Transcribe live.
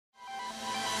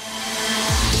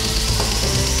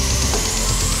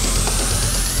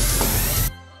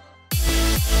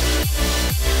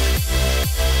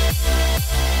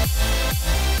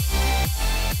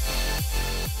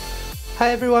Hi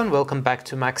everyone, welcome back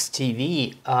to Max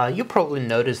TV. You probably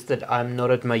noticed that I'm not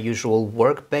at my usual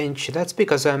workbench. That's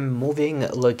because I'm moving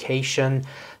location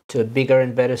to a bigger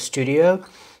and better studio.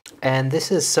 And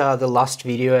this is the last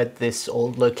video at this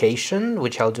old location,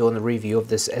 which I'll do on the review of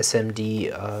this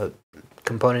SMD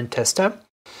component tester.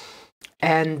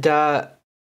 And I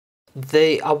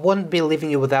won't be leaving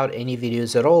you without any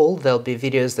videos at all. There'll be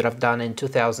videos that I've done in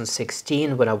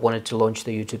 2016 when I wanted to launch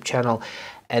the YouTube channel,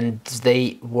 and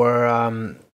they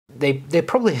were they're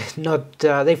probably not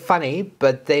they're funny,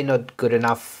 but they're not good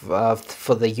enough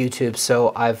for the YouTube,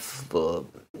 so I've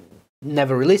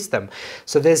never released them.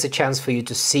 So there's a chance for you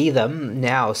to see them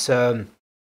now. So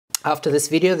after this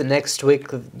video, the next week,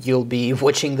 you'll be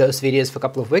watching those videos for a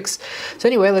couple of weeks. So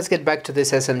anyway, let's get back to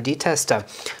this SMD tester.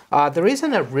 The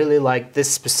reason I really like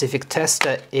this specific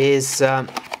tester is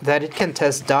that it can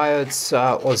test diodes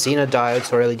or Zener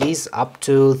diodes or LEDs up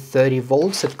to 30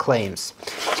 volts, it claims.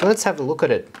 So let's have a look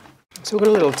at it. So we've got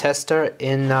a little tester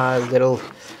in a little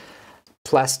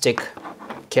plastic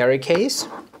carry case.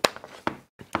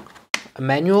 A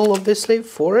manual, obviously,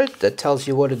 for it that tells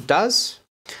you what it does.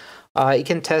 You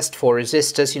can test for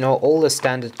resistors, you know, all the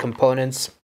standard components,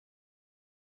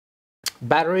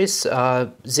 batteries,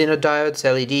 Zener diodes,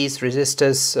 LEDs,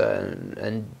 resistors,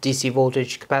 and DC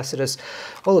voltage capacitors,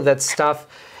 all of that stuff.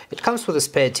 It comes with a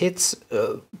spare tips.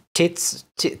 I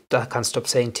can't stop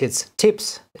saying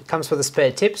tips. It comes with a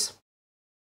spare tips,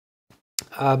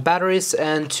 batteries,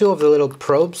 and two of the little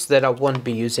probes that I won't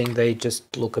be using. They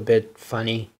just look a bit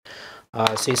funny.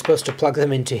 So you're supposed to plug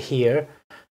them into here,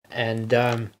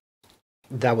 and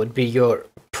that would be your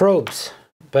probes,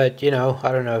 but you know,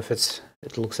 I don't know if it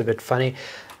looks a bit funny.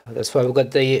 That's why we've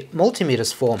got the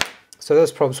multimeters for. So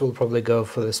those probes will probably go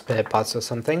for the spare parts or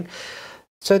something.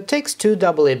 So it takes two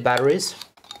AA batteries,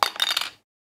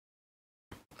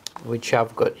 which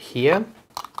I've got here.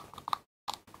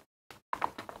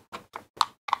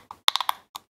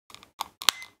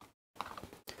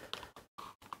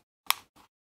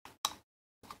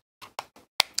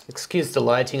 Excuse the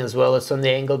lighting as well, it's on the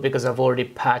angle because I've already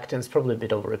packed and it's probably a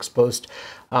bit overexposed.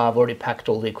 I've already packed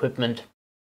all the equipment.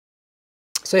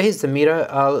 So here's the meter,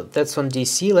 that's on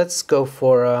DC. Let's go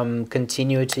for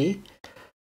continuity.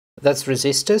 That's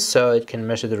resistors, so it can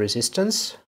measure the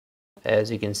resistance.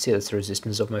 As you can see, that's the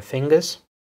resistance of my fingers.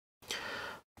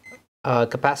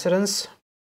 Capacitance,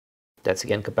 that's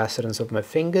again capacitance of my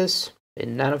fingers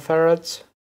in nanofarads.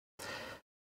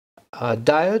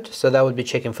 Diode, so that would be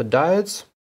checking for diodes.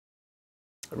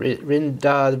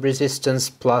 Resistance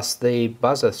plus the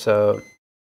buzzer. So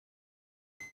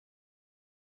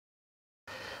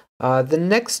the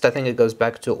next, I think it goes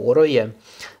back to auto, yeah.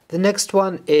 The next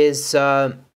one is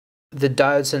the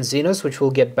diodes and Zeners, which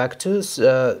we'll get back to.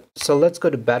 So let's go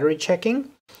to battery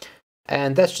checking,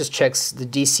 and that just checks the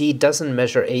DC, doesn't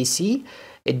measure AC.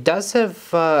 It does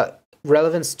have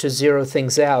relevance to zero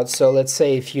things out. So let's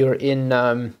say if you're in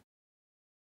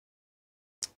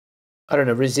I don't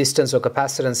know, resistance or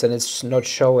capacitance, and it's not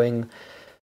showing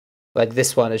like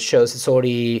this one. It shows it's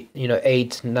already, you know,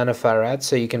 8 nanofarads,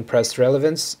 so you can press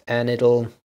relevance and it'll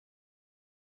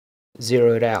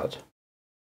zero it out.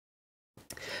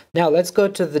 Now let's go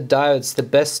to the diodes, the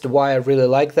best, why I really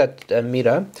like that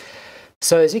meter.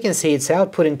 So as you can see, it's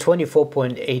outputting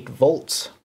 24.8 volts,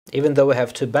 even though we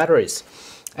have two batteries.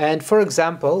 And for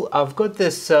example, I've got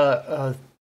this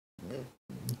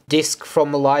disc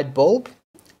from a light bulb,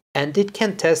 and it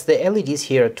can test the LEDs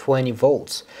here at 20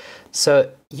 volts.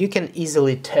 So you can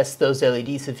easily test those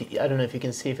LEDs. If you, I don't know if you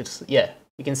can see if it's, yeah,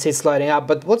 you can see it's lighting up.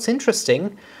 But what's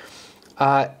interesting,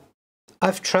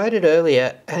 I've tried it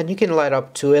earlier, and you can light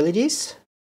up 2 LEDs,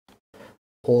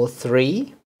 or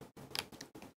 3,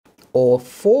 or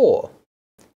 4.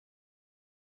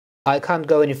 I can't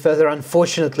go any further,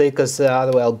 unfortunately, because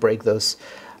otherwise I'll break those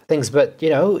things. But, you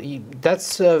know,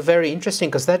 that's very interesting,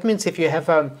 because that means if you have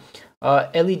a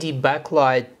LED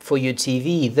backlight for your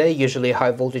TV, they're usually high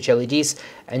voltage LEDs,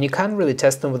 and you can't really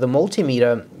test them with a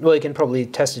multimeter. Well, you can probably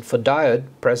test it for diode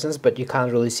presence, but you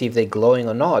can't really see if they're glowing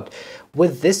or not.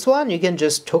 With this one, you can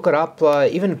just hook it up,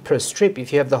 even per strip.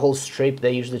 If you have the whole strip, they're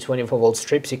usually 24 volt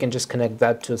strips, you can just connect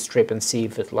that to a strip and see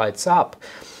if it lights up.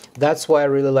 That's why I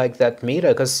really like that meter,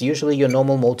 because usually your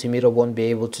normal multimeter won't be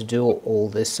able to do all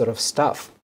this sort of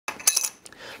stuff.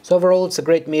 So overall, it's a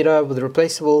great meter with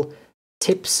replaceable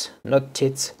tips, not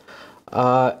tits,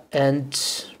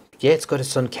 and yeah, it's got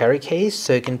its own carry case,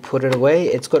 so you can put it away.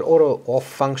 It's got auto off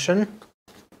function.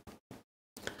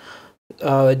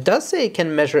 It does say it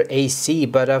can measure AC,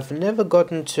 but I've never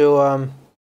gotten to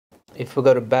if we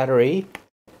go to battery,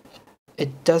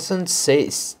 it doesn't say.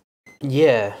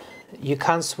 Yeah, you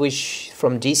can't switch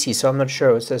from DC, so I'm not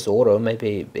sure. It says auto,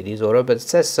 maybe it is auto, but it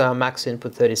says max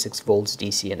input 36 volts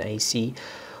DC and AC,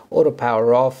 auto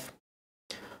power off.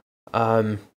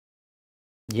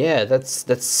 Yeah,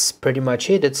 that's pretty much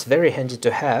it. It's very handy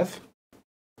to have.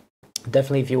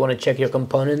 Definitely, if you want to check your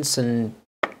components and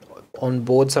on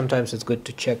board, sometimes it's good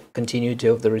to check continuity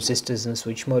of the resistors and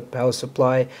switch mode, power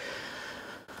supply.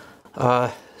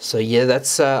 So yeah,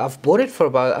 that's I've bought it for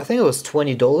about, I think it was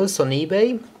 $20 on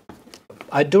eBay.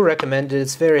 I do recommend it.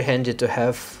 It's very handy to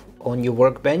have on your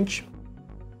workbench.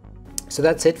 So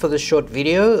that's it for this short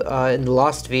video. In the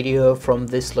last video from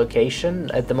this location,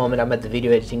 at the moment I'm at the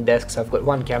video editing desk, so I've got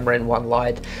one camera and one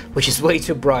light, which is way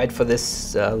too bright for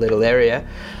this little area.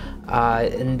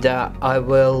 I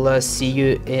will see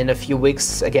you in a few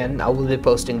weeks. Again, I will be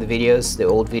posting the videos, the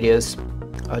old videos,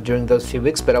 during those few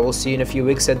weeks, but I will see you in a few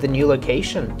weeks at the new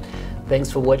location.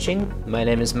 Thanks for watching. My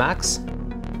name is Max.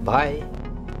 Bye.